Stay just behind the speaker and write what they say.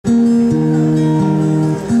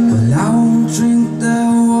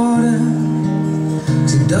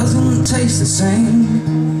tastes the same,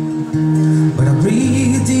 but I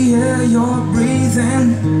breathe the air you're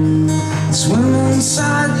breathing, swim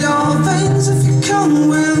inside your veins. If you come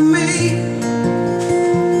with me,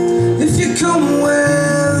 if you come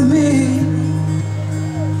with me,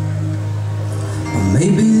 or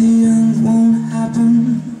maybe the end won't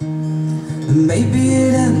happen, and maybe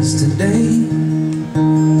it ends today,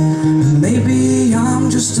 and maybe I'm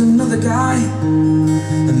just another guy,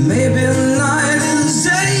 and maybe the night is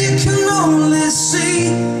day. You can only see,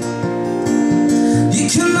 you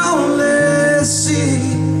can only see,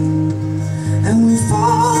 and we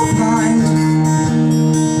fall blind,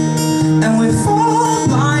 and we fall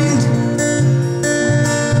blind.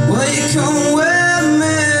 Will you come with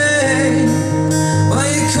me? Will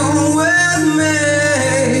you come with me?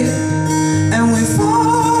 And we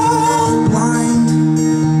fall blind,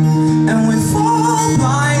 and we fall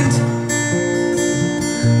blind.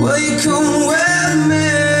 Will you come with me?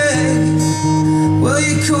 Will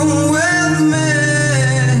you come with me?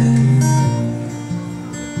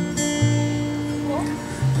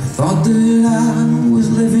 I thought that I was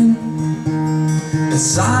living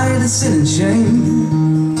beside a sin and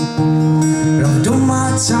shame, but I've done my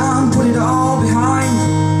time, put it all behind.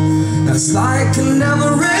 Now it's like it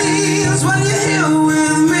never rains when you're here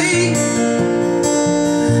with me,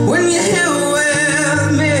 when you're here with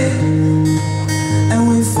me, and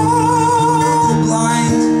we fall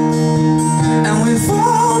blind, and we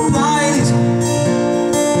fall blind.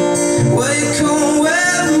 Will you come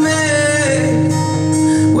with me?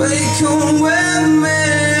 Will you come with me?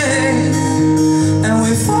 And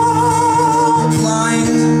we fall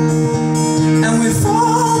blind, and we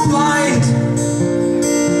fall blind.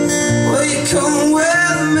 Will you come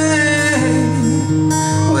with me?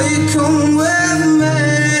 Will you come with me?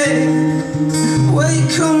 Will you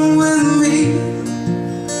come with me?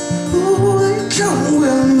 Ooh, will you come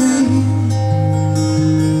with me?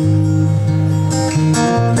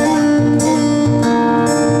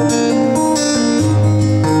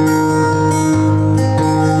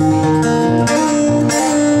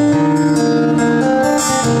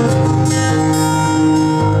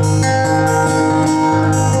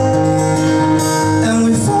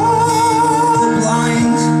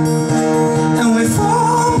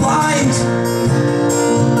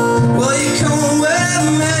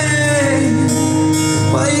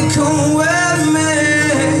 Come with me,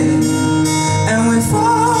 and we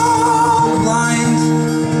fall blind,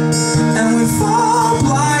 and we fall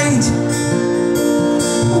blind.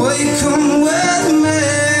 Will you come with me?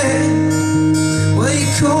 Will you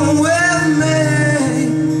come with me?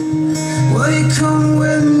 Will you come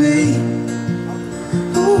with me?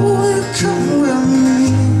 Oh, will you come with me?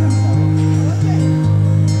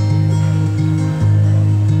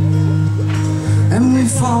 And we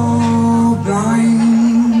fall blind.